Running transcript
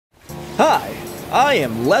Hi, I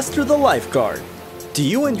am Lester the lifeguard. Do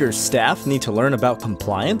you and your staff need to learn about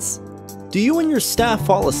compliance? Do you and your staff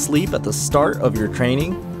fall asleep at the start of your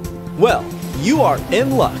training? Well, you are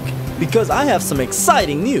in luck because I have some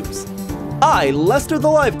exciting news. I, Lester the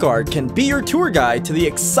lifeguard, can be your tour guide to the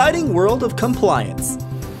exciting world of compliance.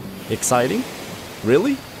 Exciting?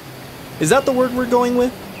 Really? Is that the word we're going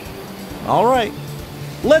with? Alright,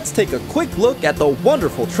 let's take a quick look at the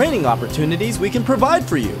wonderful training opportunities we can provide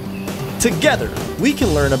for you. Together, we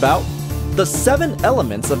can learn about the 7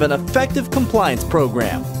 elements of an effective compliance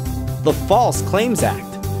program, the False Claims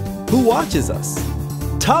Act, who watches us,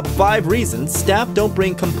 top 5 reasons staff don't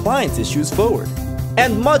bring compliance issues forward,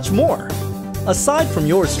 and much more. Aside from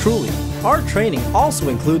yours truly, our training also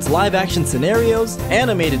includes live action scenarios,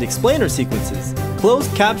 animated explainer sequences,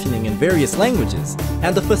 closed captioning in various languages,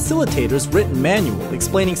 and the facilitator's written manual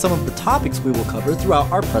explaining some of the topics we will cover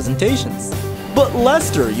throughout our presentations. But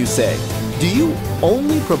Lester, you say, do you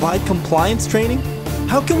only provide compliance training?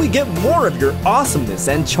 How can we get more of your awesomeness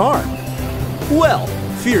and charm? Well,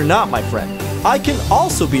 fear not, my friend. I can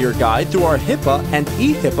also be your guide through our HIPAA and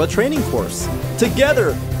e-HIPAA training course.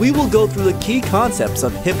 Together, we will go through the key concepts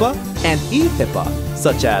of HIPAA and e-HIPAA,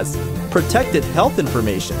 such as protected health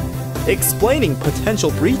information, explaining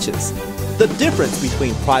potential breaches, the difference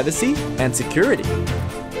between privacy and security.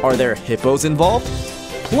 Are there hippos involved?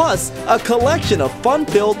 Plus, a collection of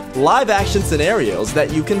fun-filled live-action scenarios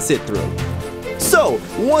that you can sit through. So,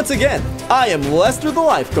 once again, I am Lester the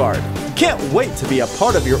lifeguard. Can't wait to be a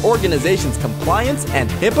part of your organization's compliance and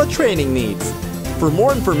HIPAA training needs. For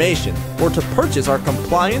more information or to purchase our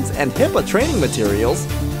compliance and HIPAA training materials,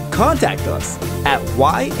 contact us at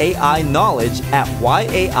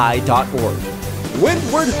yaiknowledge@yai.org.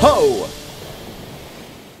 Windward ho!